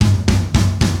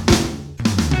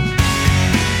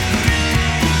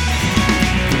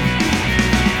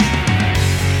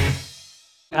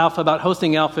Alpha about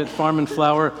hosting Alpha at Farm and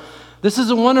Flower. This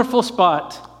is a wonderful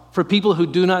spot for people who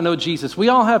do not know Jesus. We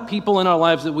all have people in our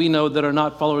lives that we know that are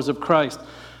not followers of Christ.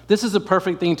 This is a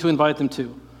perfect thing to invite them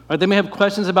to. Right? They may have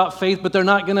questions about faith, but they're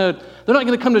not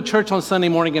gonna come to church on Sunday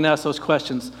morning and ask those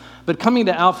questions. But coming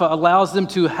to Alpha allows them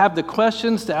to have the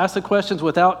questions, to ask the questions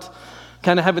without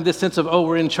kind of having this sense of, oh,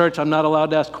 we're in church, I'm not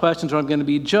allowed to ask questions or I'm going to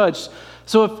be judged.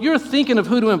 So if you're thinking of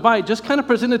who to invite, just kind of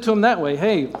present it to them that way.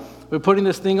 Hey, we're putting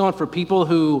this thing on for people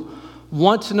who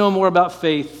want to know more about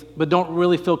faith, but don't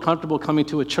really feel comfortable coming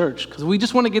to a church, because we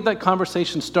just want to get that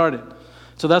conversation started.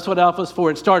 So that's what Alpha is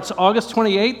for. It starts August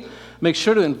 28th. Make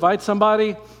sure to invite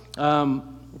somebody.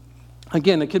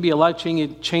 Again, it could be a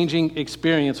life-changing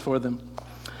experience for them.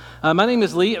 My name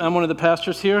is Lee. I'm one of the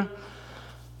pastors here.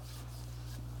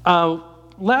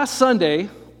 Last Sunday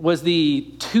was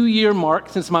the 2-year mark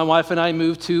since my wife and I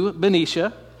moved to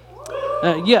Benicia.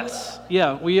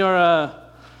 We are,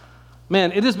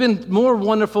 man, it has been more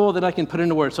wonderful than I can put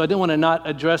into words, so I didn't want to not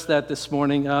address that this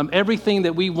morning. Everything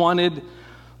that we wanted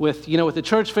with the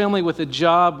church family, with a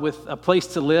job, with a place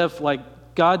to live, like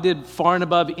God did far and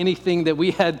above anything that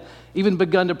we had even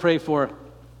begun to pray for.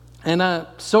 And I'm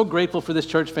so grateful for this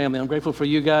church family. I'm grateful for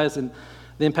you guys and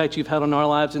the impact you've had on our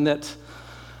lives, and that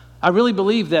I really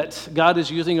believe that God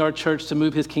is using our church to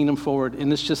move his kingdom forward,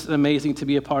 and it's just amazing to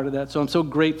be a part of that. So I'm so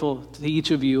grateful to each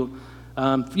of you,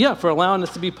 for allowing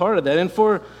us to be part of that, and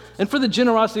for the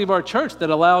generosity of our church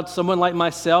that allowed someone like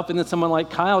myself and then someone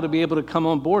like Kyle to be able to come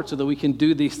on board so that we can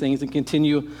do these things and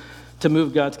continue to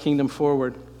move God's kingdom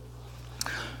forward.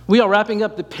 We are wrapping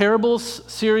up the Parables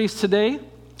series today.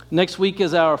 Next week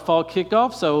is our fall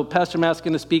kickoff, so Pastor Matt's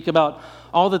going to speak about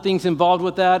all the things involved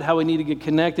with that, how we need to get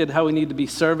connected, how we need to be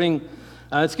serving.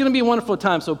 It's going to be a wonderful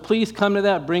time, so please come to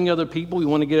that. Bring other people. We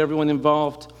want to get everyone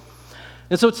involved.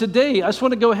 And so today, I just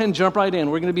want to go ahead and jump right in.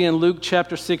 We're going to be in Luke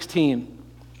chapter 16.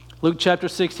 Luke chapter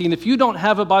 16. If you don't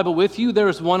have a Bible with you, there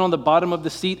is one on the bottom of the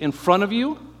seat in front of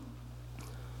you.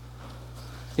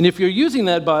 And if you're using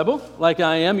that Bible, like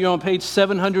I am, you're on page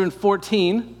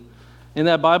 714 in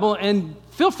that Bible. And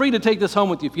feel free to take this home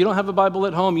with you. If you don't have a Bible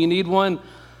at home, you need one.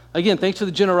 Again, thanks to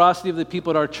the generosity of the people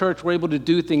at our church, we're able to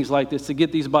do things like this, to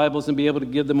get these Bibles and be able to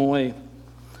give them away.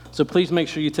 So please make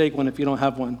sure you take one if you don't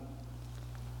have one.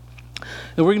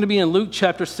 And we're going to be in Luke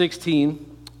chapter 16,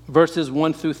 verses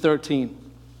 1 through 13.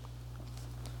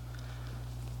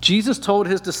 Jesus told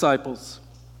his disciples,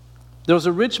 "There was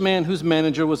a rich man whose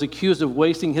manager was accused of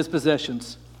wasting his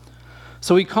possessions.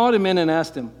 So he called him in and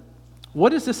asked him,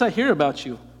 'What is this I hear about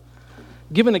you?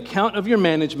 Give an account of your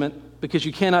management, because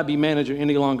you cannot be manager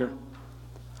any longer.'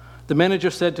 The manager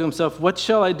said to himself, 'What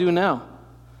shall I do now?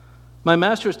 My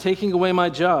master is taking away my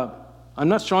job. I'm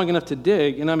not strong enough to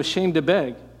dig, and I'm ashamed to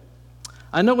beg.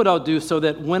 I know what I'll do so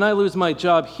that when I lose my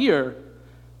job here,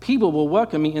 people will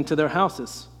welcome me into their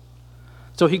houses.'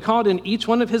 So he called in each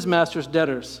one of his master's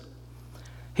debtors.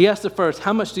 He asked the first,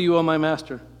 'How much do you owe my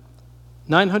master?'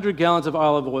 900 gallons of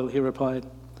olive oil,' he replied.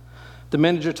 The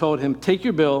manager told him, 'Take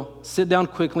your bill, sit down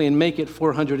quickly, and make it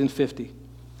 450.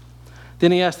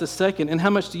 Then he asked the second, 'And how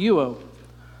much do you owe?'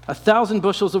 1,000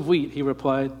 bushels of wheat,' he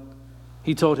replied.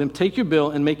 He told him, 'Take your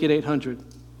bill and make it 800.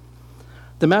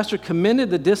 The master commended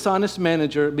the dishonest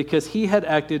manager because he had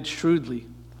acted shrewdly.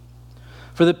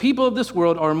 For the people of this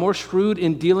world are more shrewd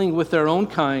in dealing with their own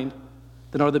kind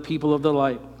than are the people of the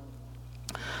light.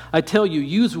 I tell you,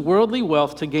 use worldly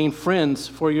wealth to gain friends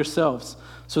for yourselves,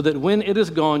 so that when it is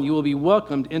gone, you will be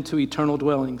welcomed into eternal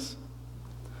dwellings.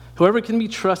 Whoever can be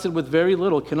trusted with very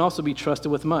little can also be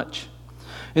trusted with much.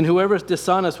 And whoever is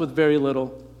dishonest with very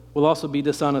little will also be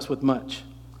dishonest with much.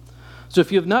 So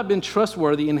if you have not been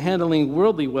trustworthy in handling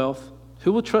worldly wealth,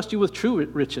 who will trust you with true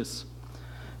riches?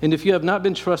 And if you have not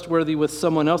been trustworthy with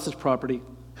someone else's property,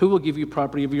 who will give you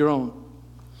property of your own?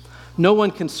 No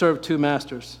one can serve two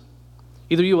masters.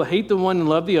 Either you will hate the one and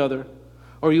love the other,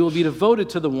 or you will be devoted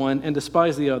to the one and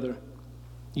despise the other.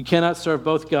 You cannot serve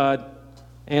both God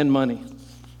and money."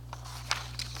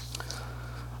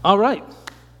 All right.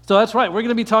 So that's right. We're going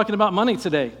to be talking about money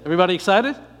today. Everybody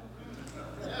excited?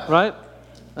 Right?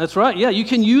 That's right. Yeah, you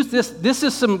can use this. This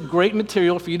is some great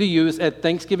material for you to use at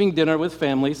Thanksgiving dinner with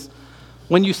families.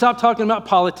 When you stop talking about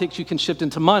politics, you can shift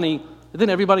into money, and then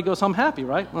everybody goes home happy,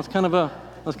 right? That's kind of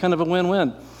a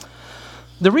win-win.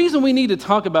 The reason we need to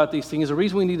talk about these things, the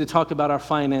reason we need to talk about our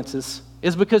finances,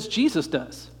 is because Jesus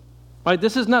does. Right?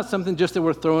 This is not something just that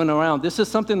we're throwing around. This is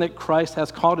something that Christ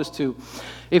has called us to.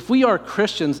 If we are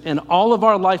Christians and all of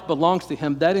our life belongs to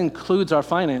him, that includes our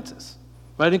finances.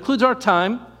 Right? It includes our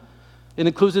time. It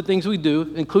includes the things we do.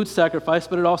 It includes sacrifice,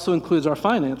 but it also includes our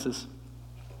finances.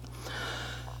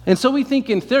 And so we think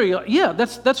in theory, yeah,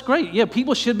 that's great. Yeah,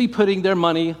 people should be putting their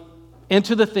money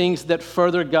into the things that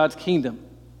further God's kingdom.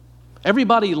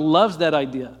 Everybody loves that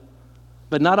idea,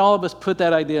 but not all of us put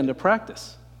that idea into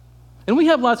practice. And we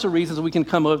have lots of reasons we can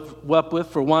come up with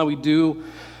for why we do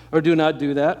or do not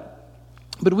do that.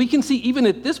 But we can see even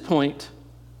at this point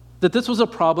that this was a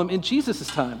problem in Jesus'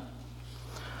 time.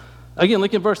 Again,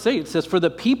 look at verse 8. It says, for the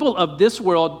people of this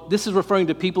world, this is referring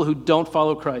to people who don't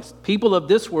follow Christ. People of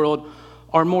this world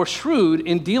are more shrewd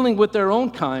in dealing with their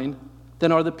own kind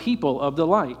than are the people of the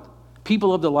light.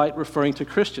 People of the light referring to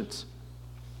Christians.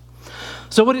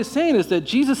 So what it's saying is that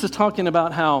Jesus is talking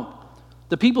about how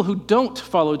the people who don't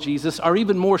follow Jesus are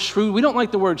even more shrewd. We don't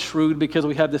like the word shrewd because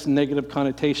we have this negative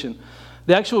connotation.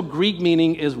 The actual Greek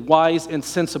meaning is wise and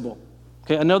sensible.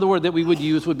 Okay, another word that we would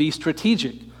use would be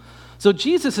strategic. So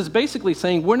Jesus is basically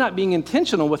saying we're not being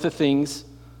intentional with the things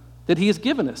that he has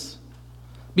given us.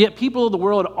 Yet people of the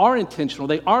world are intentional.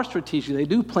 They are strategic. They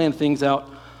do plan things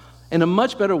out in a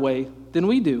much better way than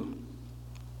we do.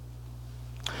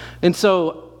 And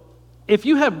so if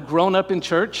you have grown up in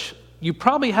church, you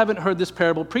probably haven't heard this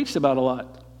parable preached about a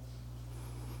lot,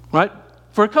 right?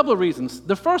 For a couple of reasons.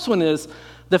 The first one is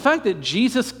the fact that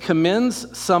Jesus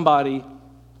commends somebody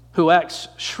who acts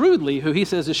shrewdly, who he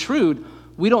says is shrewd.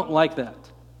 We don't like that.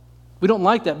 We don't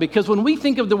like that because when we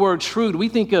think of the word shrewd, we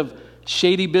think of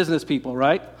shady business people,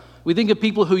 right? We think of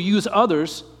people who use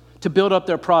others to build up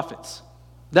their profits.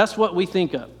 That's what we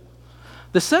think of.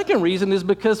 The second reason is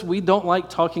because we don't like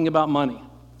talking about money.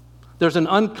 There's an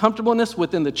uncomfortableness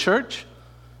within the church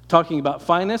talking about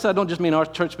finance. I don't just mean our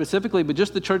church specifically, but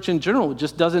just the church in general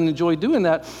just doesn't enjoy doing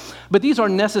that. But these are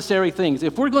necessary things.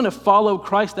 If we're going to follow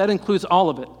Christ, that includes all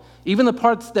of it, even the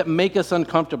parts that make us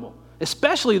uncomfortable,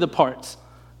 especially the parts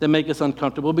that make us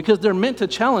uncomfortable because they're meant to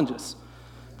challenge us.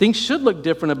 Things should look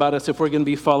different about us if we're going to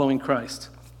be following Christ.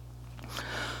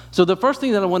 So the first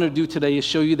thing that I want to do today is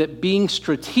show you that being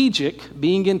strategic,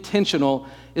 being intentional,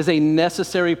 is a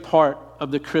necessary part of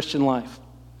the Christian life.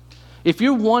 If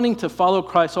you're wanting to follow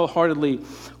Christ wholeheartedly,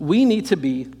 we need to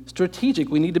be strategic.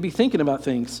 We need to be thinking about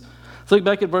things. Let's look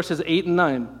back at verses 8 and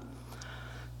 9.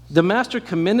 The master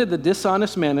commended the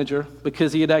dishonest manager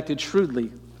because he had acted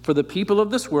shrewdly. For the people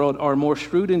of this world are more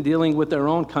shrewd in dealing with their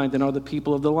own kind than are the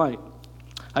people of the light.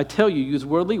 I tell you, use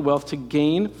worldly wealth to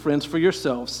gain friends for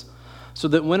yourselves, so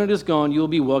that when it is gone, you will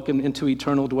be welcomed into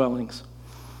eternal dwellings.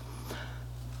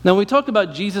 Now, when we talk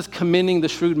about Jesus commending the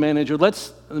shrewd manager,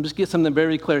 let's just get something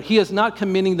very clear. He is not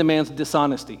commending the man's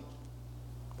dishonesty.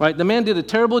 Right? The man did a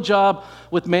terrible job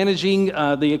with managing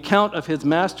the account of his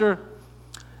master,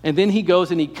 and then he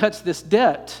goes and he cuts this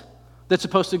debt that's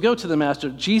supposed to go to the master.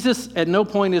 Jesus at no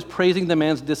point is praising the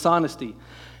man's dishonesty.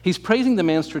 He's praising the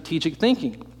man's strategic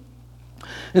thinking.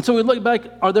 And so we look back,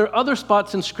 are there other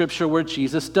spots in Scripture where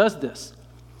Jesus does this?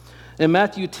 In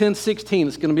Matthew 10:16,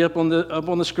 it's going to be up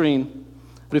on the screen,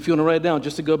 but if you want to write it down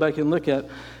just to go back and look at,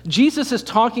 Jesus is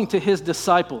talking to his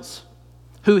disciples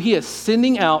who he is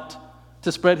sending out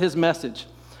to spread his message.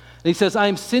 And he says, I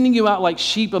am sending you out like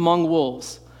sheep among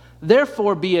wolves.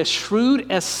 Therefore be as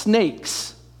shrewd as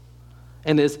snakes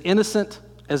and as innocent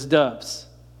as doves.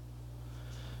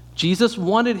 Jesus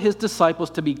wanted his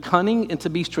disciples to be cunning and to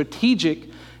be strategic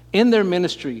in their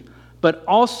ministry, but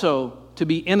also to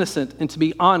be innocent and to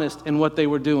be honest in what they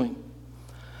were doing.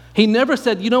 He never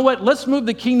said, you know what, let's move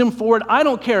the kingdom forward. I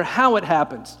don't care how it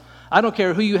happens. I don't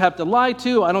care who you have to lie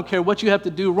to. I don't care what you have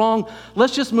to do wrong.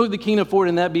 Let's just move the kingdom forward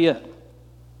and that be it.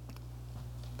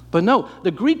 But no,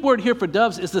 the Greek word here for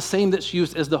doves is the same that's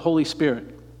used as the Holy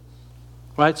Spirit.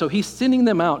 Right? So he's sending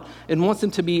them out and wants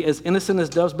them to be as innocent as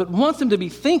doves, but wants them to be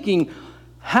thinking,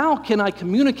 how can I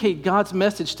communicate God's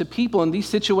message to people in these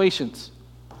situations?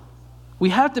 We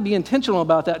have to be intentional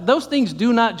about that. Those things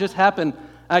do not just happen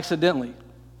accidentally.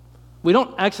 We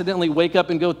don't accidentally wake up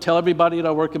and go tell everybody at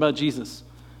our work about Jesus.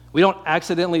 We don't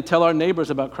accidentally tell our neighbors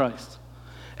about Christ.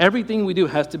 Everything we do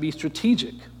has to be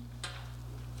strategic.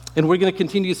 And we're going to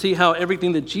continue to see how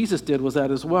everything that Jesus did was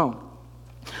that as well.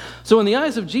 So in the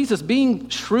eyes of Jesus, being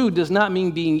shrewd does not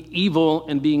mean being evil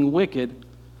and being wicked.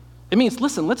 It means,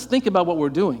 listen, let's think about what we're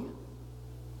doing.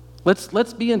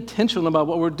 Let's be intentional about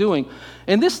what we're doing.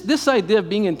 And this idea of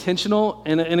being intentional,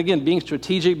 and again, being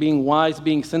strategic, being wise,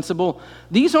 being sensible,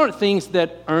 these aren't things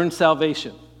that earn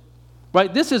salvation.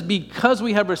 Right? This is because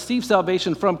we have received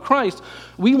salvation from Christ,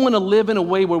 we want to live in a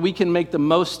way where we can make the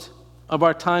most of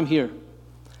our time here.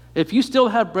 If you still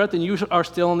have breath and you are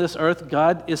still on this earth,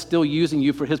 God is still using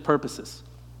you for his purposes.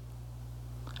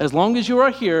 As long as you are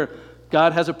here,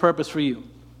 God has a purpose for you.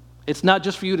 It's not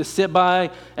just for you to sit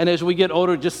by and as we get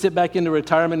older, just sit back into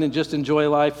retirement and just enjoy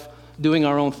life doing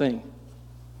our own thing.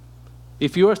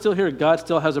 If you are still here, God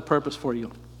still has a purpose for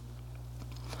you.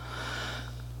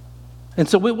 And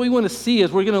so what we want to see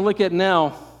is we're going to look at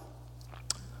now,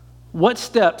 what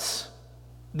steps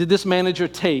did this manager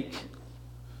take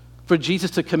for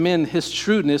Jesus to commend his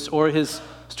shrewdness or his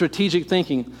strategic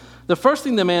thinking? The first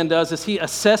thing the man does is he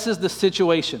assesses the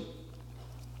situation.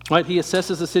 Right? He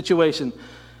assesses the situation.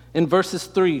 In verse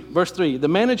 3, the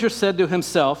manager said to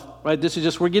himself, right? This is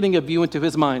just, we're getting a view into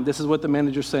his mind. This is what the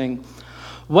manager's saying.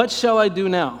 What shall I do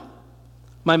now?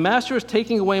 My master is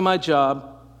taking away my job.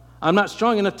 I'm not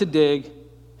strong enough to dig,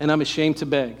 and I'm ashamed to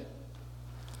beg.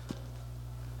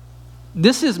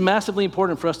 This is massively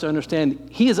important for us to understand.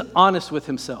 He is honest with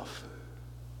himself.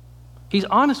 He's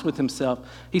honest with himself.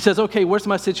 He says, okay, where's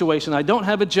my situation? I don't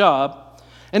have a job.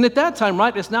 And at that time,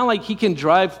 right, it's not like he can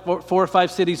drive 4 or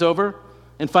 5 cities over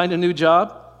and find a new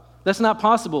job. That's not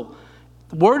possible.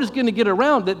 Word is going to get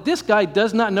around that this guy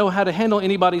does not know how to handle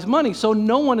anybody's money, so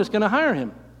no one is going to hire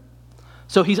him.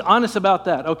 So he's honest about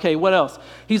that. Okay, what else?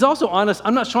 He's also honest,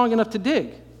 I'm not strong enough to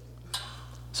dig.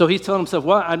 So he's telling himself,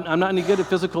 well, I'm not any good at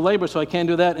physical labor, so I can't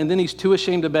do that. And then he's too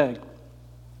ashamed to beg.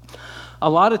 A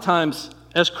lot of times,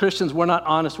 as Christians, we're not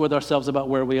honest with ourselves about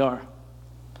where we are.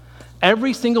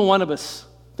 Every single one of us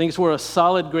thinks we're a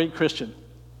solid, great Christian.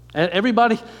 And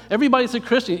everybody's a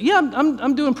Christian. Yeah,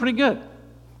 I'm doing pretty good.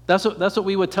 That's what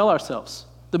we would tell ourselves.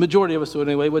 The majority of us would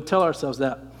anyway, would tell ourselves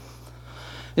that.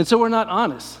 And so we're not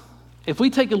honest. If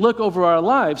we take a look over our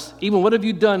lives, even what have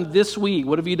you done this week?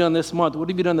 What have you done this month? What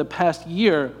have you done the past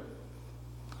year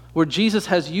where Jesus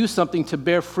has used something to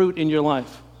bear fruit in your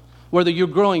life? Whether you're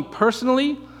growing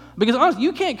personally, because honestly,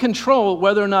 you can't control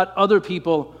whether or not other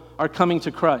people are coming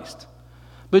to Christ.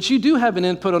 But you do have an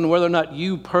input on whether or not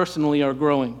you personally are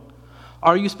growing.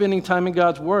 Are you spending time in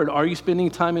God's Word? Are you spending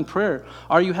time in prayer?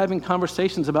 Are you having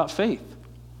conversations about faith?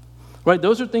 Right?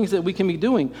 Those are things that we can be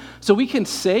doing. So we can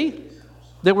say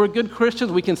that we're good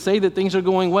Christians. We can say that things are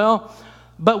going well,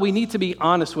 but we need to be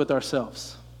honest with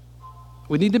ourselves.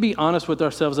 We need to be honest with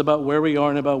ourselves about where we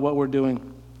are and about what we're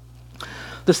doing.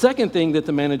 The second thing that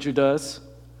the manager does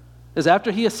is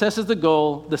after he assesses the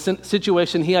goal, the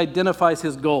situation, he identifies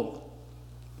his goal.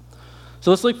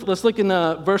 So let's look in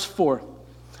verse 4.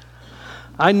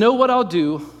 I know what I'll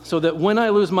do so that when I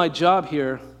lose my job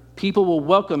here, people will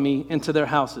welcome me into their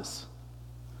houses.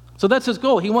 So that's his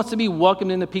goal. He wants to be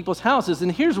welcomed into people's houses.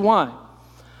 And here's why.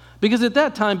 Because at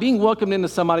that time, being welcomed into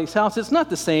somebody's house, it's not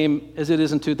the same as it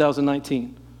is in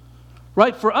 2019.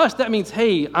 Right? For us, that means,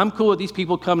 hey, I'm cool with these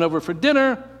people coming over for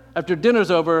dinner. After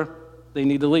dinner's over, they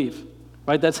need to leave.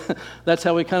 Right? That's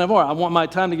how we kind of are. I want my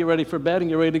time to get ready for bed and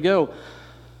get ready to go.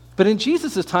 But in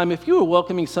Jesus' time, if you were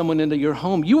welcoming someone into your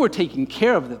home, you were taking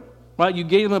care of them, right? You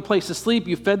gave them a place to sleep,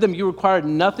 you fed them, you required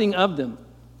nothing of them.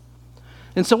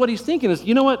 And so what he's thinking is,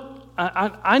 you know what?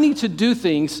 I need to do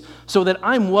things so that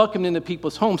I'm welcomed into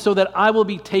people's homes, so that I will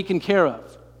be taken care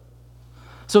of.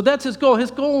 So that's his goal.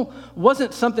 His goal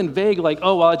wasn't something vague like,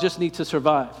 oh, well, I just need to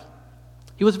survive.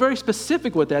 He was very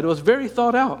specific with that. It was very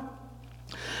thought out.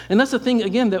 And that's the thing,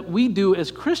 again, that we do as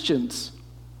Christians.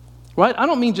 Right? I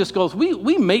don't mean just goals.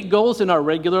 We make goals in our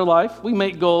regular life. We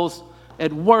make goals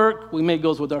at work. We make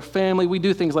goals with our family. We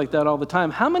do things like that all the time.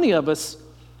 How many of us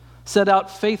set out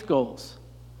faith goals?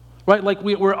 Right? Like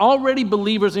we're already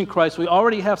believers in Christ. We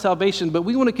already have salvation, but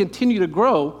we want to continue to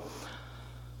grow.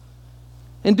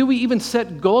 And do we even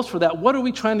set goals for that? What are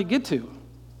we trying to get to?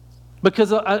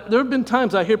 Because there have been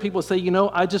times I hear people say,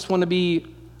 I just want to be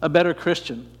a better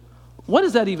Christian. What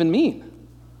does that even mean?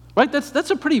 Right?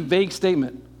 That's a pretty vague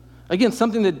statement. Again,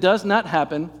 something that does not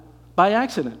happen by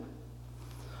accident.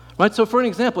 Right? So for an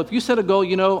example, if you set a goal,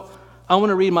 I want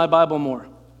to read my Bible more.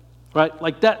 Right?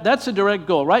 Like that's a direct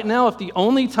goal. Right now, if the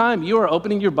only time you are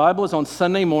opening your Bible is on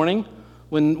Sunday morning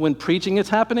when preaching is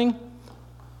happening,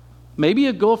 maybe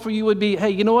a goal for you would be,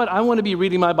 hey, you know what? I want to be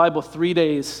reading my Bible 3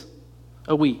 days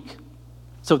a week.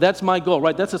 So that's my goal,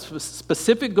 right? That's a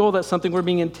specific goal. That's something we're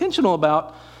being intentional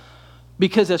about.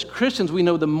 Because as Christians, we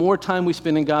know the more time we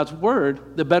spend in God's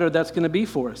Word, the better that's going to be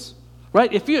for us,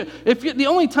 right? If you're the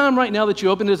only time right now that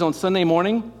you open it is on Sunday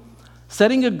morning,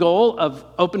 setting a goal of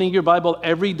opening your Bible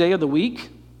every day of the week,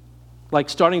 like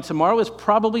starting tomorrow, is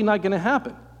probably not going to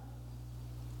happen,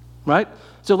 right?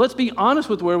 So let's be honest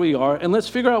with where we are, and let's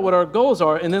figure out what our goals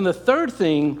are. And then the third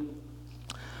thing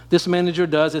this manager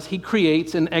does is he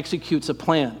creates and executes a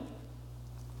plan.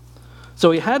 So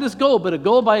he had his goal, but a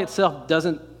goal by itself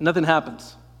nothing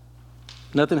happens.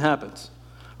 Nothing happens.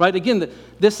 Right? Again,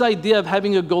 this idea of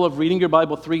having a goal of reading your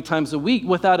Bible 3 times a week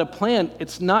without a plan,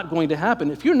 it's not going to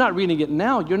happen. If you're not reading it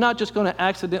now, you're not just going to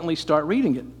accidentally start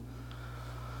reading it.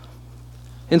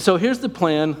 And so here's the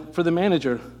plan for the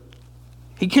manager.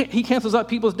 He cancels out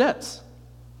people's debts.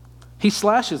 He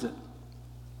slashes it.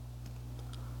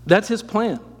 That's his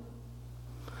plan.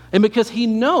 And because he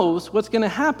knows what's going to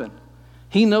happen.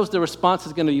 He knows the response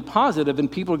is going to be positive,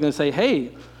 and people are going to say,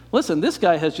 hey, listen, this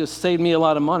guy has just saved me a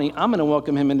lot of money. I'm going to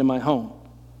welcome him into my home.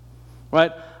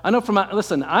 Right? I know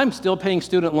listen, I'm still paying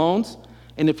student loans,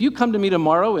 and if you come to me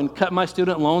tomorrow and cut my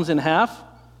student loans in half,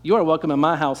 you are welcome in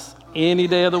my house any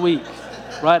day of the week.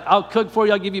 Right? I'll cook for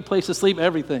you, I'll give you a place to sleep,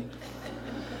 everything.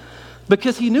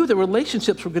 Because he knew that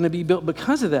relationships were going to be built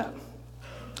because of that.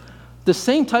 The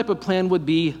same type of plan would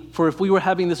be for if we were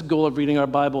having this goal of reading our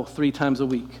Bible 3 times a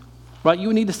week. Right? You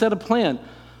would need to set a plan.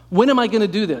 When am I going to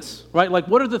do this? Right? Like,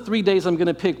 what are the 3 days I'm going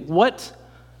to pick? What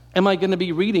am I going to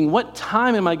be reading? What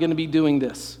time am I going to be doing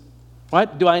this?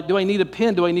 Right? Do I need a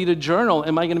pen? Do I need a journal?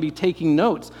 Am I going to be taking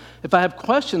notes? If I have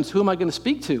questions, who am I going to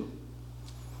speak to?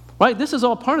 Right? This is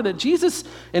all part of that. Jesus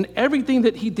and everything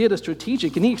that he did is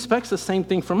strategic, and he expects the same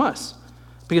thing from us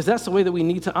because that's the way that we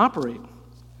need to operate.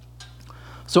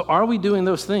 So are we doing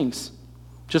those things?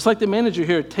 Just like the manager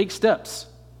here, take steps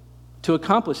to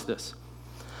accomplish this.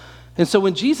 And so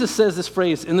when Jesus says this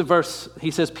phrase in the verse,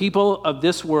 he says, people of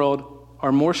this world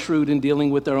are more shrewd in dealing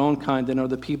with their own kind than are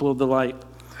the people of the light.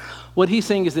 What he's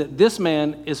saying is that this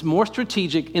man is more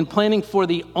strategic in planning for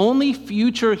the only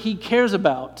future he cares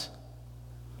about,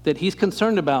 that he's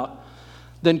concerned about,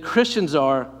 than Christians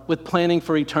are with planning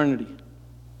for eternity.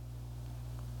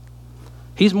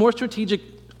 He's more strategic,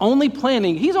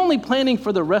 he's only planning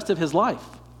for the rest of his life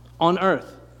on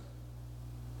earth.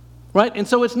 Right? And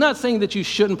so it's not saying that you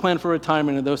shouldn't plan for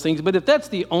retirement and those things, but if that's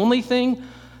the only thing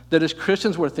that as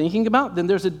Christians we're thinking about, then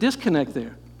there's a disconnect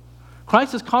there.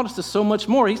 Christ has called us to so much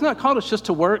more. He's not called us just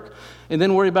to work and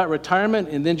then worry about retirement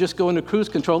and then just go into cruise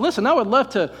control. Listen, I would love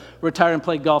to retire and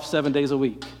play golf 7 days a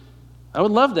week. I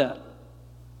would love that.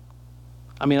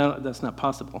 I mean, that's not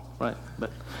possible, right?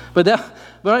 But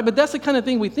that's the kind of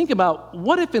thing we think about.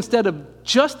 What if instead of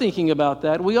just thinking about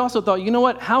that, we also thought, you know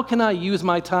what? How can I use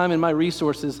my time and my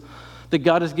resources that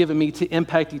God has given me to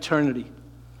impact eternity,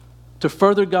 to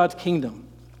further God's kingdom?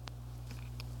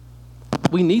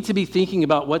 We need to be thinking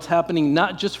about what's happening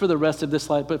not just for the rest of this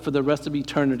life, but for the rest of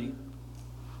eternity.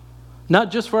 Not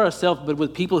just for ourselves, but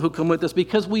with people who come with us,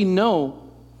 because we know,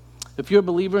 if you're a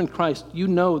believer in Christ, you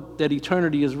know that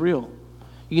eternity is real.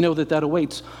 You know that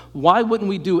awaits. Why wouldn't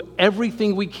we do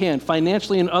everything we can,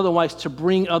 financially and otherwise, to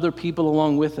bring other people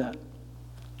along with that?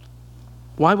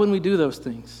 Why wouldn't we do those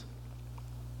things?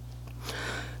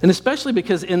 And especially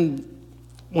because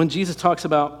when Jesus talks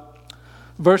about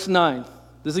verse 9,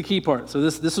 this is a key part. So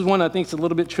this is one I think is a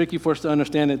little bit tricky for us to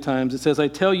understand at times. It says, I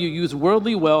tell you, use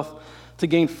worldly wealth to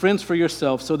gain friends for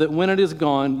yourself, so that when it is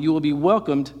gone, you will be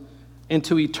welcomed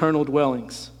into eternal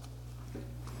dwellings.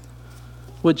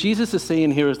 What Jesus is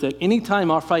saying here is that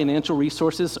anytime our financial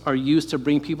resources are used to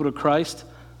bring people to Christ,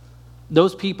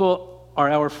 those people are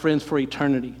our friends for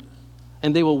eternity,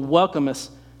 and they will welcome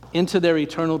us into their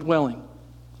eternal dwelling.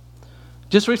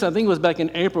 Just recently, I think it was back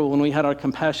in April when we had our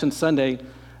Compassion Sunday,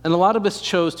 and a lot of us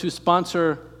chose to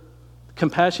sponsor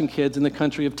Compassion Kids in the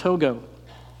country of Togo.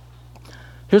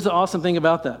 Here's the awesome thing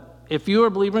about that. If you are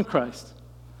a believer in Christ,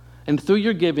 and through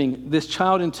your giving, this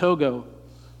child in Togo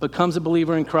becomes a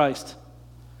believer in Christ,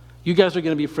 you guys are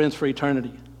going to be friends for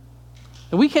eternity.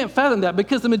 And we can't fathom that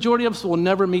because the majority of us will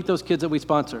never meet those kids that we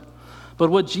sponsor. But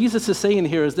what Jesus is saying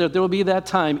here is that there will be that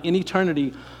time in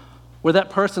eternity where that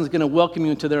person is going to welcome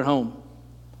you into their home.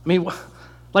 I mean,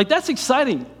 like, that's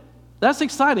exciting. That's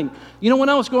exciting. You know, when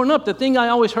I was growing up, the thing I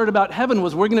always heard about heaven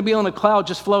was we're going to be on a cloud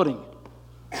just floating.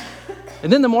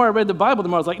 And then the more I read the Bible, the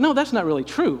more I was like, no, that's not really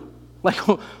true. Like,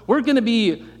 we're going to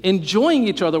be enjoying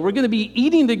each other. We're going to be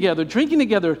eating together, drinking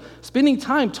together, spending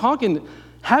time talking,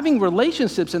 having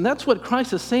relationships. And that's what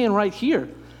Christ is saying right here.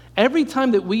 Every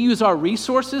time that we use our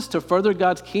resources to further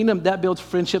God's kingdom, that builds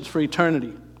friendships for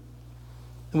eternity.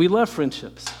 And we love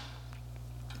friendships.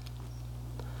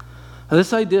 Now,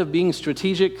 this idea of being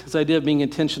strategic, this idea of being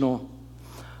intentional,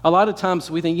 a lot of times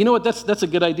we think, you know what, that's a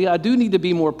good idea. I do need to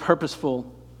be more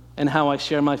purposeful in how I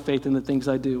share my faith in the things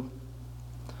I do.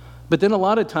 But then a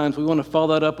lot of times we want to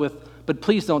follow that up with, but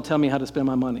please don't tell me how to spend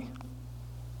my money.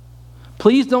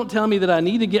 Please don't tell me that I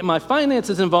need to get my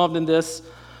finances involved in this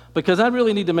because I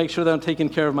really need to make sure that I'm taking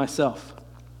care of myself.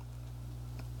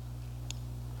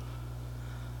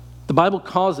 The Bible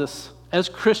calls us as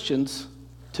Christians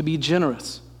to be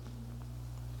generous.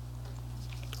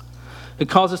 It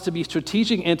calls us to be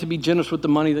strategic and to be generous with the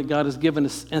money that God has given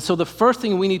us. And so the first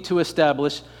thing we need to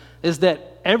establish is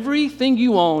that everything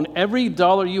you own, every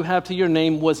dollar you have to your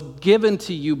name was given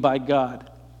to you by God.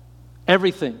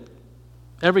 Everything.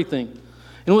 Everything.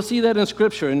 And we'll see that in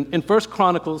Scripture. In 1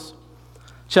 Chronicles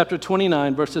chapter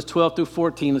 29, verses 12 through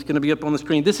 14. It's going to be up on the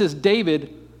screen. This is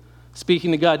David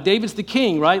speaking to God. David's the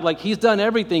king, right? Like, he's done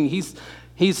everything.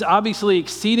 He's obviously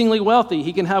exceedingly wealthy.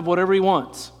 He can have whatever he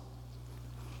wants.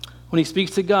 When he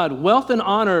speaks to God, wealth and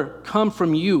honor come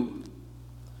from you.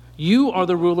 You are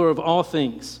the ruler of all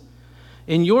things.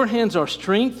 In your hands are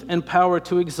strength and power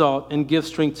to exalt and give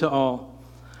strength to all.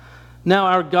 Now,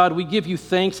 our God, we give you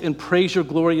thanks and praise your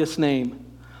glorious name.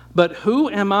 But who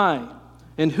am I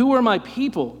and who are my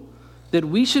people that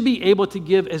we should be able to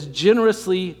give as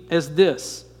generously as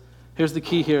this? Here's the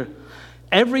key here.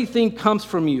 Everything comes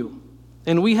from you,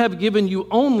 and we have given you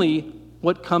only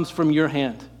what comes from your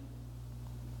hand.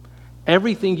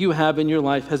 Everything you have in your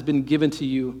life has been given to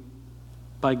you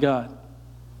by God.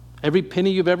 Every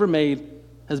penny you've ever made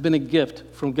has been a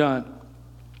gift from God.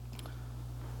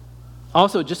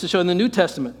 Also, just to show in the New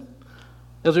Testament,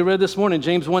 as we read this morning,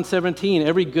 James 1:17,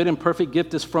 every good and perfect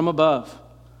gift is from above,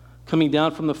 coming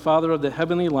down from the Father of the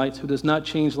heavenly lights, who does not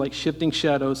change like shifting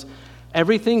shadows.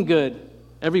 Everything good,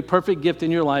 every perfect gift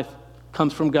in your life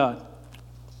comes from God.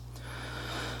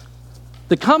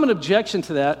 The common objection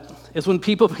to that is when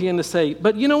people begin to say,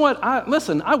 but you know what?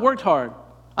 Listen, I worked hard.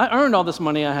 I earned all this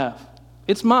money I have.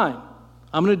 It's mine.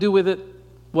 I'm going to do with it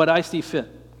what I see fit.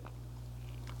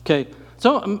 Okay,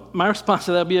 so my response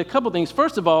to that would be a couple things.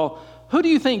 First of all, who do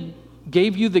you think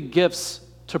gave you the gifts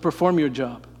to perform your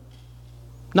job?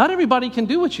 Not everybody can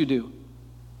do what you do.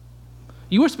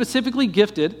 You were specifically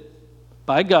gifted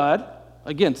by God.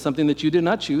 Again, something that you did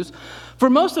not choose. For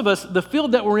most of us, the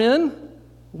field that we're in,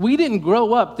 we didn't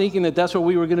grow up thinking that that's what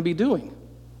we were going to be doing.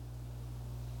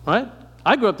 Right?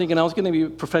 I grew up thinking I was going to be a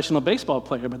professional baseball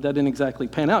player, but that didn't exactly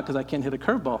pan out because I can't hit a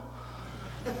curveball.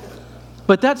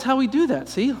 But that's how we do that,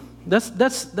 see?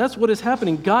 That's what is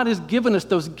happening. God has given us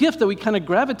those gifts that we kind of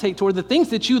gravitate toward. The things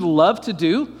that you love to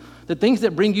do, the things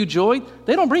that bring you joy,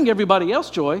 they don't bring everybody else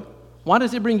joy. Why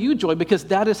does it bring you joy? Because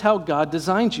that is how God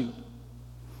designed you.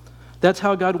 That's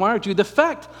how God wired you. The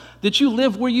fact that you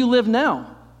live where you live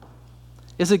now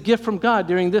is a gift from God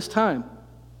during this time.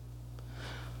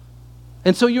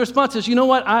 And so your response is, you know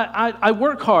what? I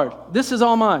work hard. This is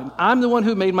all mine. I'm the one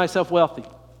who made myself wealthy.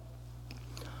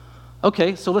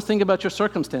 Okay, so let's think about your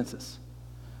circumstances.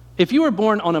 If you were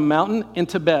born on a mountain in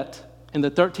Tibet in the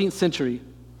 13th century,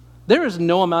 there is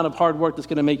no amount of hard work that's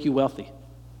going to make you wealthy.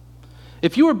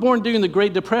 If you were born during the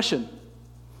Great Depression,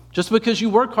 just because you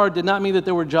work hard did not mean that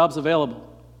there were jobs available.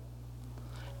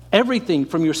 Everything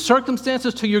from your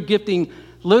circumstances to your gifting,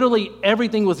 literally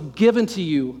everything was given to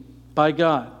you by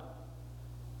God.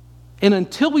 And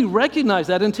until we recognize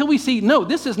that, until we see, no,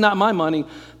 this is not my money,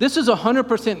 this is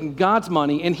 100% God's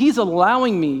money, and He's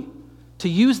allowing me to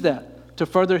use that to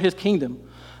further His kingdom.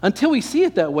 Until we see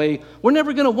it that way, we're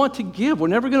never going to want to give. We're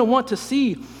never going to want to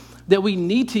see that we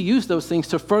need to use those things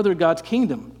to further God's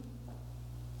kingdom.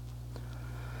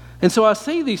 And so I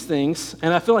say these things,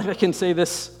 and I feel like I can say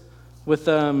this with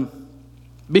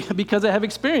because I have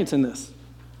experience in this.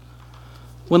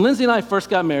 When Lindsay and I first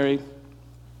got married,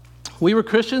 we were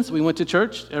Christians. We went to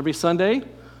church every Sunday.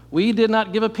 We did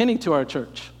not give a penny to our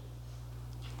church,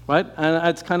 right? And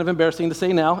it's kind of embarrassing to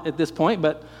say now at this point,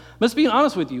 but let's be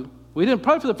honest with you. We didn't,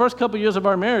 probably for the first couple of years of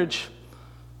our marriage,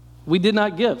 we did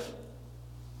not give.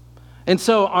 And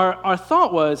so our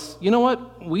thought was, you know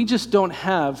what? We just don't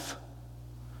have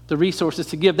the resources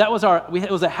to give. That was it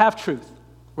was a half-truth,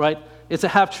 right? It's a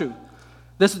half-truth.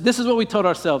 This is what we told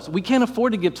ourselves. We can't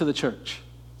afford to give to the church.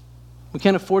 We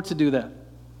can't afford to do that.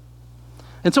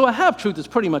 And so a half-truth is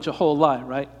pretty much a whole lie,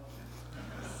 right?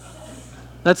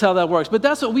 That's how that works. But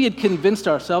that's what we had convinced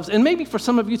ourselves. And maybe for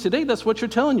some of you today, that's what you're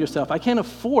telling yourself. I can't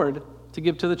afford to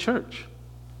give to the church.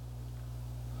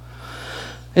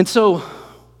 And so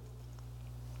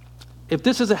if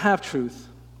this is a half-truth,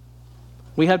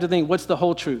 we have to think, what's the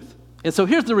whole truth? And so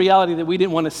here's the reality that we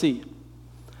didn't want to see.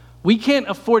 We can't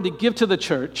afford to give to the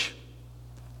church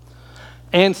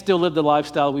and still live the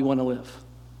lifestyle we want to live.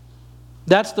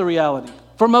 That's the reality.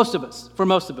 For most of us, for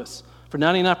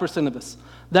 99% of us.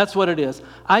 That's what it is.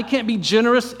 I can't be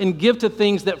generous and give to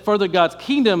things that further God's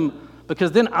kingdom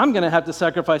because then I'm going to have to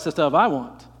sacrifice the stuff I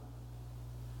want.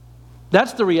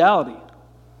 That's the reality.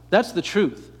 That's the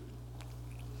truth.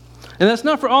 And that's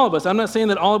not for all of us. I'm not saying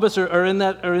that all of us are in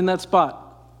that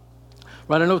spot.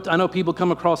 Right? I know people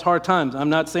come across hard times.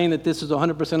 I'm not saying that this is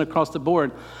 100% across the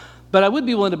board. But I would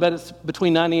be willing to bet it's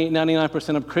between 98 and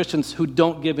 99% of Christians who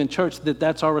don't give in church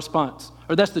that's our response.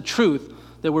 Or that's the truth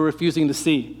that we're refusing to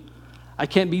see. I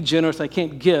can't be generous, I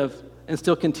can't give, and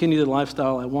still continue the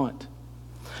lifestyle I want.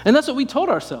 And that's what we told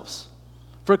ourselves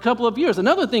for a couple of years.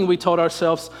 Another thing we told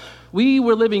ourselves, we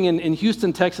were living in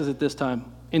Houston, Texas at this time.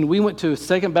 And we went to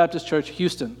Second Baptist Church,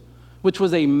 Houston, which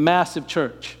was a massive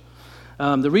church.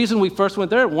 The reason we first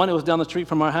went there, one, it was down the street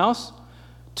from our house.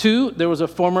 Two, there was a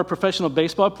former professional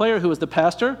baseball player who was the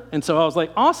pastor. And so I was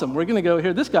like, awesome, we're going to go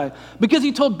hear this guy. Because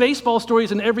he told baseball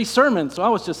stories in every sermon. So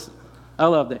I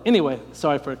loved it. Anyway,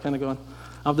 sorry for kind of going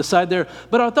off the side there.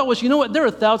 But our thought was, you know what? There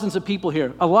are thousands of people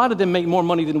here. A lot of them make more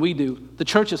money than we do. The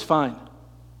church is fine.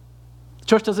 The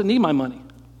church doesn't need my money.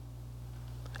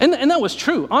 And that was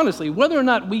true, honestly. Whether or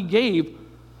not we gave,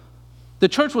 the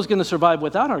church was going to survive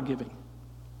without our giving.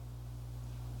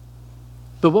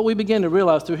 But what we began to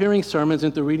realize through hearing sermons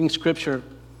and through reading Scripture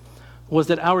was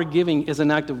that our giving is an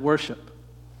act of worship.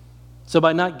 So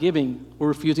by not giving, we're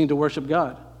refusing to worship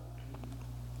God.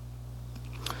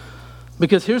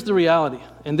 Because here's the reality,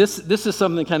 and this is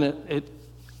something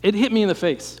it hit me in the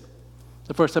face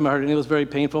the first time I heard it, and it was very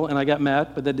painful, and I got mad,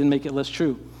 but that didn't make it less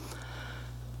true.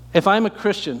 If I'm a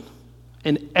Christian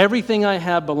and everything I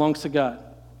have belongs to God,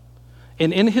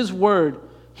 and in His Word,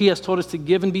 He has told us to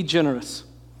give and be generous,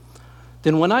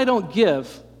 then when I don't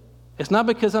give, it's not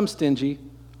because I'm stingy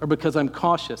or because I'm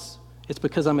cautious. It's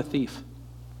because I'm a thief.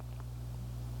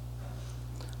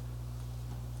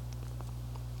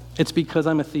 It's because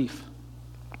I'm a thief.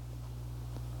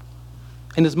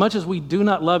 And as much as we do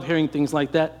not love hearing things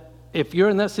like that, if you're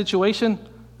in that situation,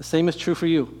 the same is true for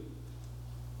you.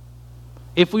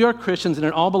 If we are Christians and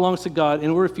it all belongs to God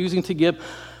and we're refusing to give,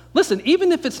 listen,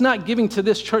 even if it's not giving to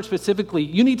this church specifically,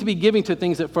 you need to be giving to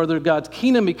things that further God's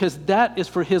kingdom because that is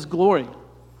for His glory.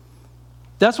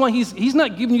 That's why He's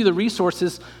not giving you the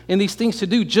resources and these things to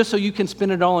do just so you can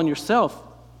spend it all on yourself.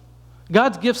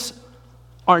 God's gifts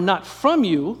are not from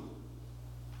you,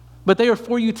 but they are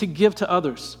for you to give to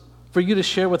others, for you to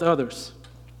share with others.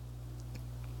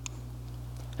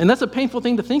 And that's a painful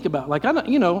thing to think about. Like,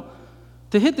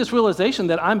 to hit this realization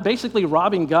that I'm basically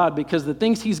robbing God because the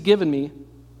things He's given me,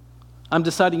 I'm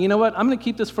deciding, you know what, I'm going to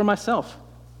keep this for myself.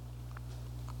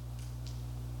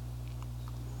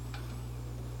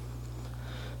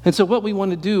 And so what we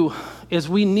want to do is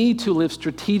we need to live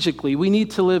strategically. We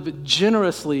need to live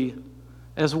generously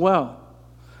as well.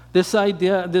 This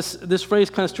idea, this phrase,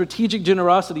 kind of strategic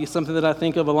generosity, is something that I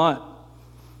think of a lot.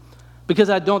 Because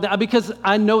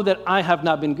I know that I have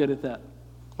not been good at that.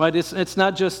 Right? It's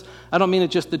not just, I don't mean it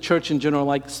just the church in general,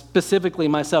 like specifically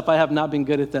myself, I have not been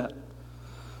good at that.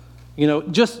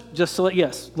 Just so,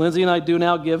 yes, Lindsay and I do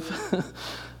now give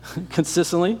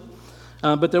consistently,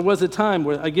 but there was a time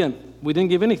where, again, we didn't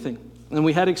give anything. And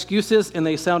we had excuses, and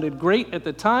they sounded great at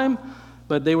the time,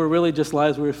 but they were really just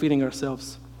lies we were feeding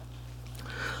ourselves.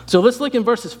 So let's look in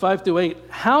verses 5 through 8.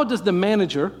 How does the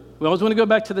manager, we always want to go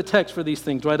back to the text for these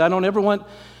things, right? I don't ever want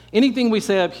anything we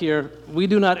say up here, we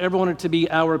do not ever want it to be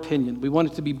our opinion. We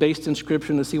want it to be based in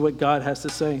Scripture and to see what God has to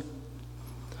say.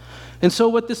 And so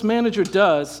what this manager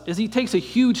does is he takes a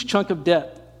huge chunk of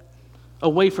debt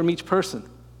away from each person.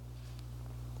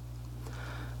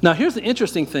 Now, here's the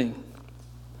interesting thing.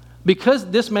 Because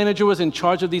this manager was in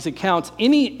charge of these accounts,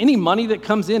 any money that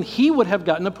comes in, he would have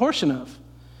gotten a portion of.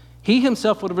 He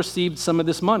himself would have received some of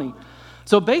this money.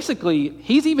 So basically,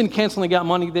 he's even canceling out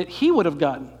money that he would have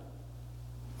gotten.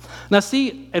 Now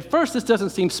see, at first this doesn't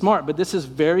seem smart, but this is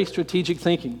very strategic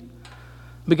thinking.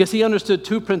 Because he understood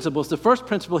two principles. The first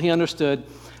principle he understood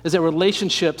is that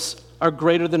relationships are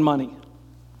greater than money.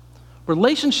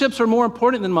 Relationships are more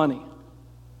important than money.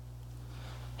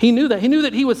 He knew that. He knew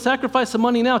that he would sacrifice some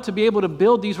money now to be able to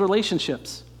build these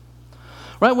relationships.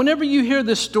 Right? Whenever you hear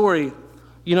this story,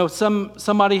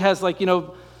 somebody has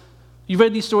you've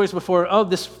read these stories before, oh,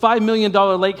 this $5 million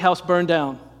lake house burned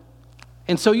down.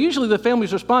 And so usually the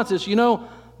family's response is,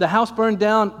 the house burned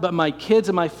down, but my kids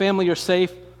and my family are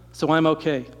safe, so I'm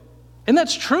okay. And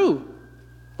that's true.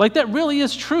 That really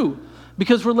is true.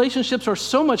 Because relationships are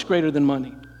so much greater than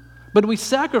money. But we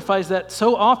sacrifice that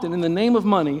so often in the name of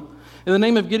money, in the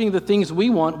name of getting the things we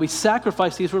want, we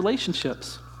sacrifice these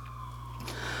relationships.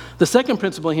 The second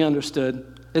principle he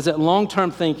understood is that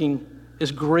long-term thinking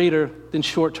is greater than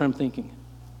short-term thinking.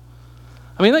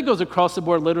 That goes across the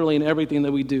board literally in everything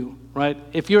that we do, right?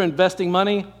 If you're investing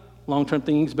money, long-term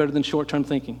thinking is better than short-term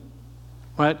thinking,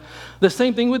 right? The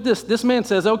same thing with this. This man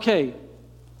says, okay,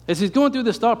 as he's going through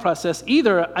this thought process,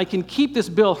 either I can keep this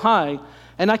bill high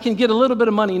and I can get a little bit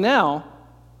of money now,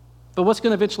 but what's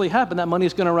going to eventually happen? That money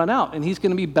is going to run out and he's going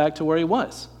to be back to where he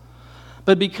was.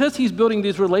 But because he's building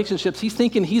these relationships, he's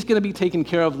thinking he's going to be taken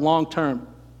care of long-term.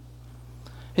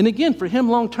 And again, for him,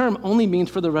 long-term only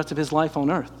means for the rest of his life on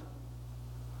earth.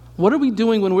 What are we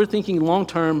doing when we're thinking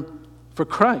long-term for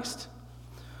Christ?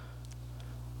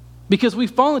 Because we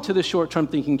fall into this short-term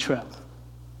thinking trap.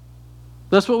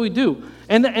 That's what we do.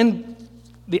 And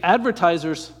the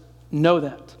advertisers know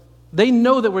that. They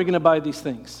know that we're going to buy these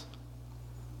things.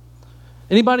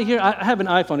 Anybody here? I have an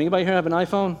iPhone. Anybody here have an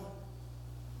iPhone?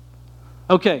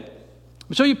 Okay.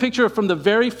 I'll show you a picture from the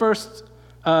very first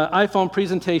iPhone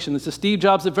presentation. This is Steve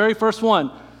Jobs, the very first one.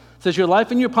 It says your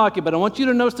life in your pocket, but I want you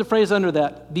to notice the phrase under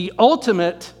that, the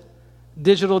ultimate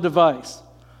digital device.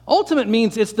 Ultimate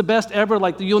means it's the best ever,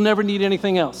 like you'll never need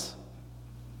anything else.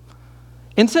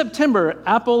 In September,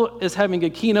 Apple is having a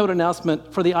keynote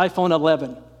announcement for the iPhone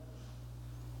 11.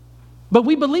 But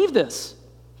we believe this.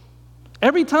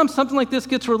 Every time something like this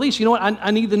gets released, you know what? I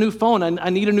need the new phone. I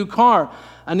need a new car.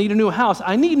 I need a new house.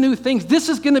 I need new things. This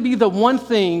is going to be the one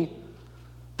thing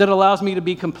that allows me to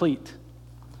be complete.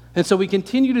 And so we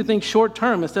continue to think short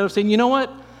term instead of saying, you know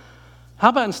what? How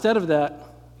about instead of that,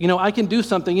 I can do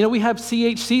something. We have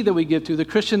CHC that we give to, the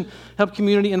Christian Help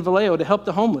Community in Vallejo, to help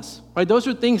the homeless. Right? Those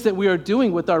are things that we are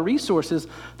doing with our resources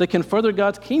that can further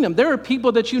God's kingdom. There are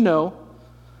people that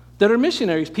that are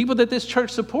missionaries, people that this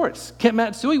church supports. Kent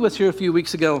Matsui was here a few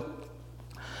weeks ago.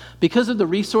 Because of the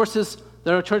resources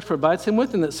that our church provides him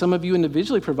with and that some of you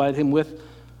individually provide him with,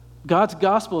 God's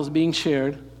gospel is being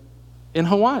shared in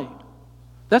Hawaii.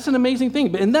 That's an amazing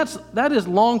thing. And that is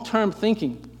long-term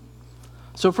thinking.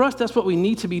 So for us, that's what we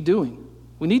need to be doing.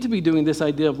 We need to be doing this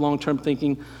idea of long-term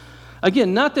thinking.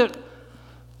 Again, not that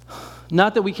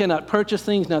we cannot purchase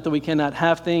things, not that we cannot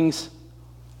have things,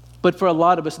 but for a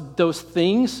lot of us, those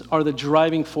things are the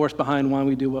driving force behind why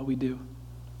we do what we do.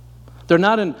 They're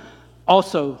not an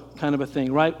also kind of a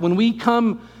thing, right? When we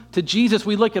come to Jesus,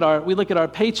 we look at our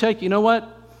paycheck. You know what?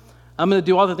 I'm going to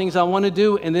do all the things I want to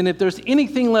do, and then if there's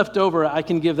anything left over, I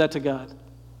can give that to God.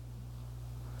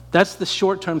 That's the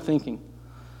short-term thinking.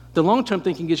 The long-term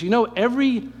thinking is,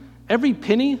 every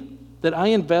penny that I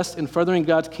invest in furthering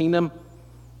God's kingdom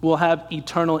will have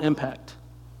eternal impact.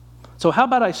 So how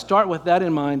about I start with that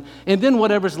in mind, and then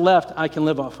whatever's left, I can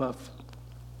live off of.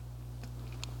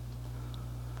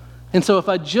 And so if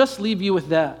I just leave you with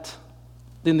that,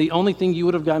 then the only thing you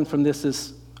would have gotten from this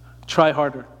is try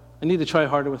harder. I need to try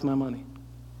harder with my money.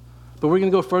 But we're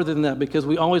going to go further than that because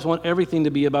we always want everything to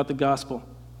be about the gospel.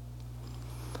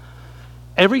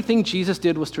 Everything Jesus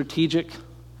did was strategic,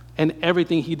 and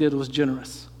everything he did was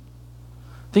generous.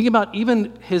 Think about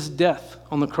even his death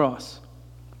on the cross.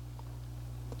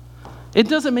 It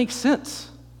doesn't make sense,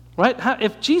 right?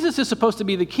 If Jesus is supposed to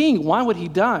be the king, why would he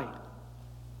die?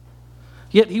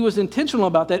 Yet he was intentional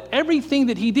about that. Everything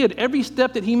that he did, every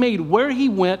step that he made, where he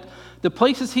went, the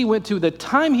places he went to, the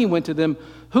time he went to them,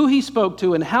 who he spoke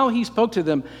to, and how he spoke to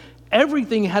them,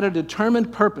 everything had a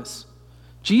determined purpose.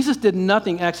 Jesus did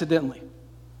nothing accidentally.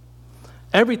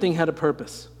 Everything had a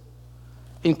purpose,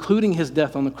 including his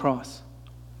death on the cross.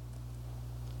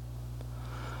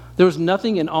 There was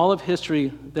nothing in all of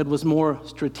history that was more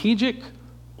strategic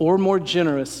or more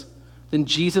generous than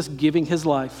Jesus giving his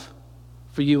life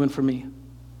for you and for me.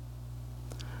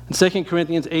 In 2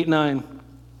 Corinthians 8:9,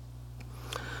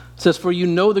 it says, "For you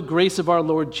know the grace of our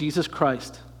Lord Jesus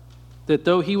Christ, that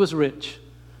though he was rich,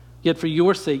 yet for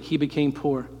your sake he became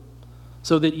poor,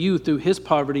 so that you through his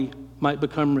poverty might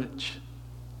become rich."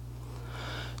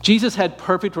 Jesus had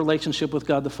perfect relationship with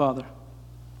God the Father.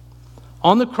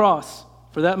 On the cross,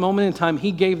 for that moment in time,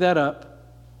 he gave that up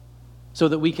so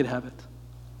that we could have it.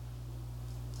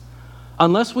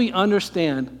 Unless we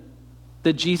understand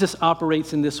that Jesus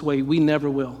operates in this way, we never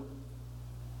will.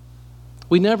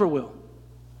 We never will.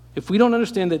 If we don't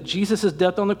understand that Jesus'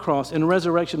 death on the cross and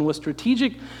resurrection was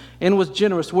strategic and was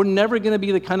generous, we're never going to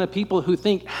be the kind of people who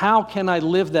think, how can I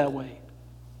live that way?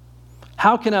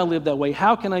 How can I live that way?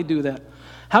 How can I do that?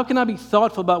 How can I be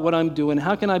thoughtful about what I'm doing?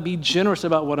 How can I be generous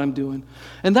about what I'm doing?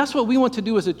 And that's what we want to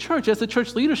do as a church, as the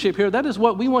church leadership here. That is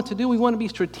what we want to do. We want to be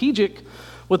strategic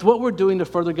with what we're doing to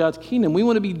further God's kingdom. We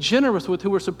want to be generous with who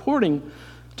we're supporting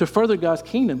to further God's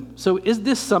kingdom. So is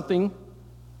this something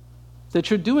that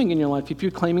you're doing in your life? If you're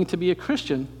claiming to be a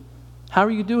Christian, how are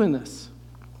you doing this?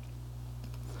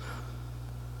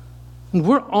 And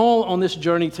we're all on this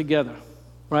journey together,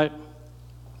 right?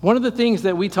 One of the things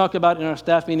that we talk about in our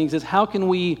staff meetings is how can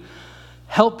we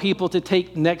help people to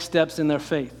take next steps in their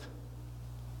faith,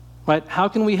 right? How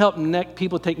can we help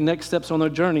people take next steps on their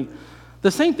journey?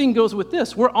 The same thing goes with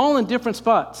this. We're all in different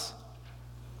spots,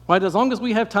 right? As long as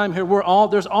we have time here,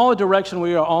 there's all a direction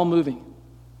we are all moving.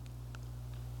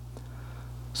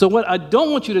 So what I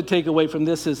don't want you to take away from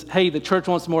this is, hey, the church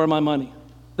wants more of my money.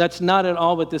 That's not at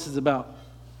all what this is about.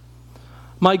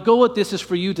 My goal with this is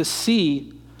for you to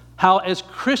see how, as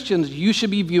Christians, you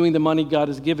should be viewing the money God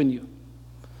has given you.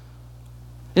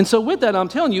 And so with that, I'm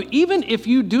telling you, even if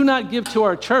you do not give to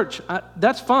our church,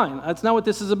 that's fine. That's not what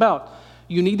this is about.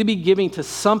 You need to be giving to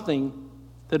something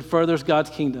that furthers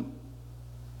God's kingdom.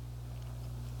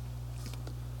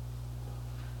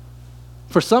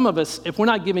 For some of us, if we're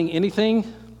not giving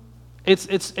anything,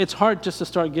 it's hard just to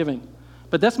start giving.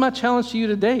 But that's my challenge to you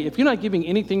today. If you're not giving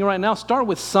anything right now, start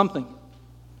with something.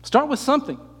 Start with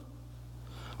something.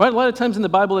 Right? A lot of times in the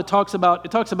Bible, it talks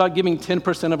about giving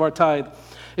 10% of our tithe.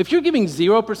 If you're giving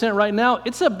 0% right now,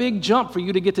 it's a big jump for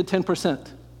you to get to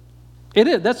 10%. It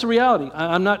is. That's the reality.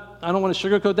 I don't want to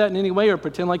sugarcoat that in any way or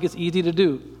pretend like it's easy to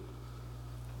do.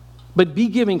 But be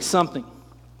giving something.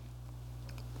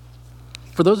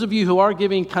 For those of you who are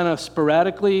giving kind of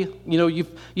sporadically,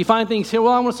 you find things here,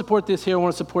 well, I want to support this here, I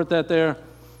want to support that there.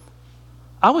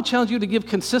 I would challenge you to give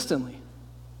consistently.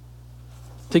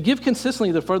 To give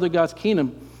consistently to further God's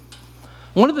kingdom.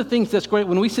 One of the things that's great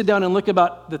when we sit down and look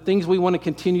about the things we want to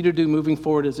continue to do moving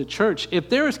forward as a church, if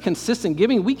there is consistent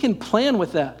giving, we can plan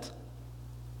with that.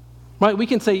 Right? We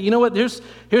can say, you know what,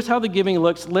 here's how the giving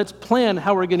looks. Let's plan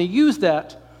how we're going to use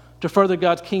that to further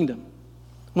God's kingdom.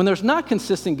 When there's not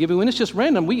consistent giving, when it's just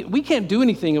random, we can't do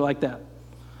anything like that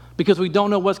because we don't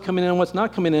know what's coming in and what's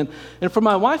not coming in. And for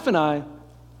my wife and I,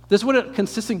 this is what a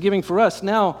consistent giving for us.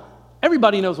 Now,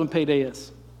 everybody knows when payday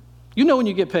is. You know when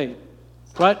you get paid,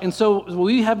 right? And so what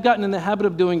we have gotten in the habit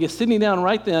of doing is sitting down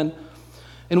right then,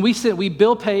 and we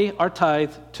bill pay our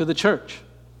tithe to the church,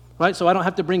 right? So I don't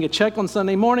have to bring a check on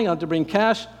Sunday morning. I don't have to bring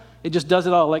cash. It just does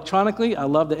it all electronically. I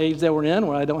love the age that we're in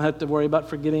where I don't have to worry about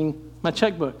forgetting my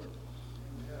checkbook.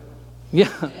 Yeah.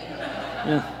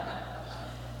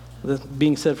 That's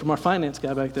being said from our finance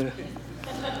guy back there.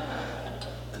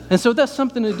 And so that's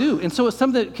something to do. And so it's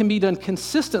something that can be done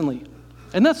consistently.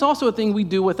 And that's also a thing we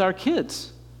do with our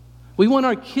kids. We want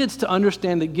our kids to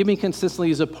understand that giving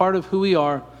consistently is a part of who we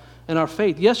are and our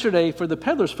faith. Yesterday, for the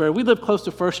Peddler's Fair, we live close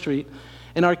to First Street,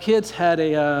 and our kids had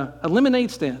a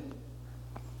lemonade stand.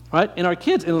 Right? And our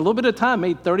kids, in a little bit of time,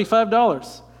 made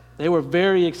 $35. They were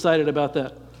very excited about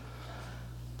that.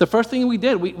 The first thing we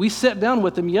did, we sat down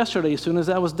with them yesterday as soon as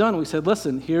that was done. We said,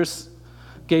 listen,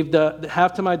 gave the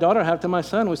half to my daughter, half to my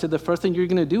son. We said, the first thing you're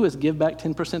going to do is give back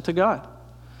 10% to God.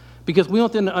 Because we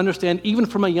want them to understand, even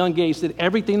from a young age, that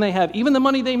everything they have, even the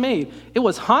money they made, it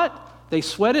was hot, they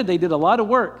sweated, they did a lot of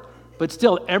work, but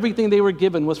still everything they were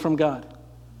given was from God.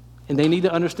 And they need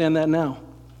to understand that now.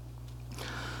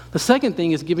 The third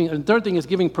thing is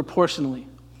giving proportionally.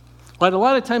 Right? A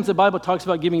lot of times the Bible talks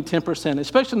about giving 10%,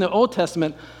 especially in the Old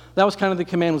Testament. That was kind of the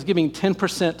command, was giving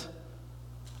 10%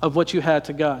 of what you had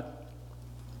to God.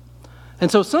 And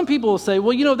so some people will say,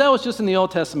 well, that was just in the Old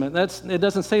Testament. It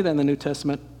doesn't say that in the New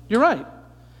Testament. You're right.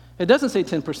 It doesn't say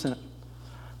 10%.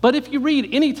 But if you read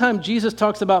any time Jesus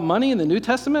talks about money in the New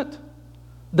Testament,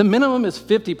 the minimum is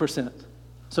 50%.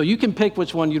 So you can pick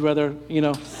which one you'd rather,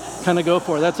 kind of go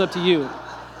for. That's up to you.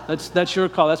 That's your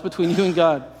call. That's between you and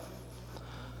God.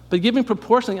 But giving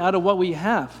proportionally out of what we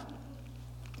have.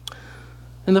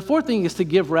 And the fourth thing is to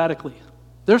give radically.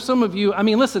 There's some of you,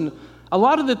 listen, a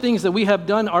lot of the things that we have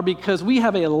done are because we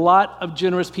have a lot of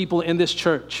generous people in this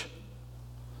church.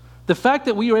 The fact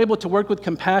that we are able to work with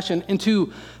Compassion and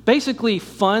to basically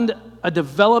fund a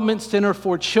development center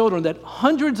for children that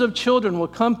hundreds of children will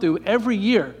come through every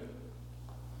year,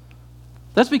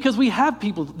 that's because we have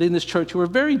people in this church who are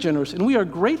very generous, and we are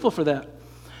grateful for that.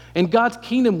 And God's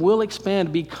kingdom will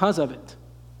expand because of it.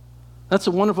 That's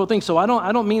a wonderful thing. So I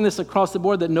don't mean this across the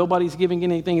board that nobody's giving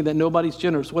anything and that nobody's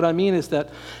generous. What I mean is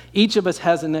that each of us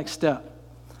has a next step.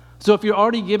 So if you're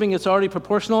already giving, it's already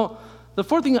proportional. The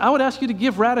fourth thing, I would ask you to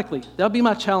give radically. That would be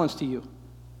my challenge to you.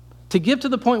 To give to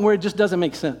the point where it just doesn't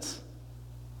make sense.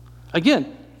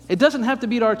 Again, it doesn't have to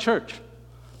be to our church.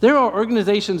 There are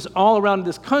organizations all around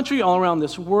this country, all around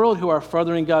this world who are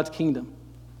furthering God's kingdom.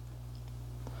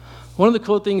 One of the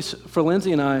cool things for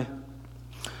Lindsay and I,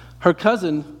 her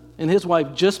cousin and his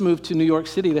wife just moved to New York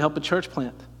City to help a church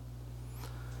plant.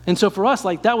 And so for us,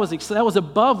 that was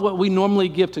above what we normally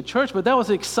give to church, but that was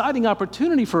an exciting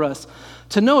opportunity for us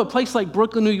to know a place like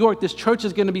Brooklyn, New York, this church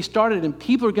is going to be started and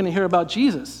people are going to hear about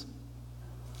Jesus.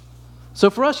 So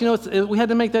for us, we had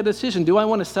to make that decision. Do I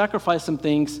want to sacrifice some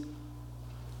things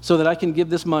so that I can give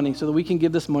this money, so that we can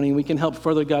give this money and we can help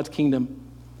further God's kingdom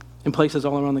in places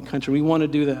all around the country? We want to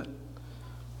do that.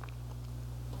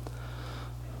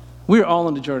 We're all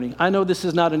on the journey. I know this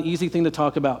is not an easy thing to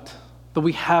talk about, but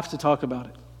we have to talk about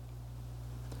it.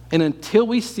 And until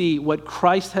we see what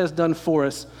Christ has done for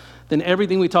us, then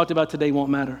everything we talked about today won't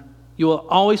matter. You will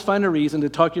always find a reason to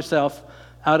talk yourself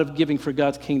out of giving for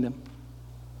God's kingdom.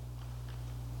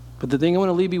 But the thing I want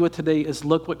to leave you with today is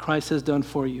look what Christ has done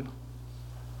for you.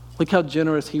 Look how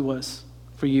generous he was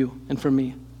for you and for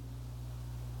me.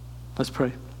 Let's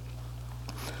pray.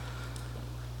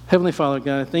 Heavenly Father,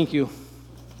 God, thank you.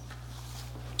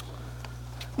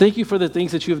 Thank you for the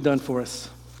things that you have done for us.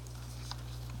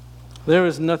 There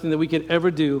is nothing that we could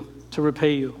ever do to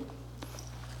repay you.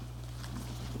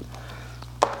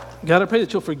 God, I pray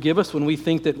that you'll forgive us when we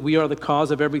think that we are the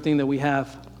cause of everything that we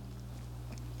have.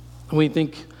 And we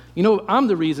think, I'm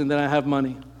the reason that I have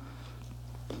money.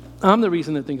 I'm the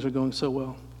reason that things are going so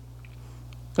well.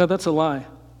 God, that's a lie.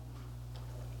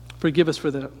 Forgive us for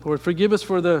that, Lord. Forgive us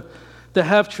for the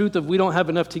half-truth of we don't have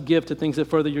enough to give to things that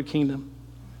further your kingdom.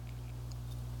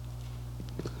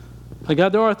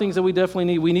 God, there are things that we definitely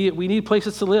need. We need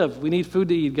places to live. We need food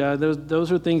to eat, God.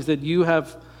 Those are things that you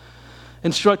have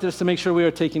instructed us to make sure we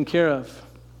are taken care of.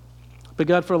 But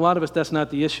God, for a lot of us, that's not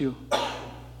the issue.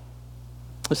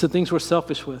 It's the things we're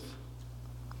selfish with,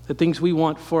 the things we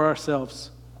want for ourselves.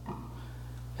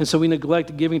 And so we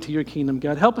neglect giving to your kingdom.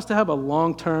 God, help us to have a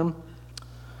long-term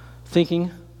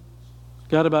thinking,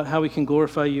 God, about how we can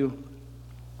glorify you.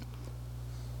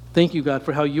 Thank you, God,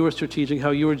 for how you are strategic,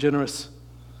 how you are generous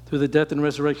through the death and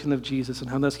resurrection of Jesus, and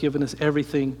how that's given us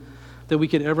everything that we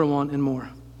could ever want and more.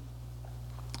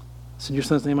 It's in your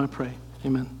Son's name I pray.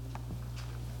 Amen.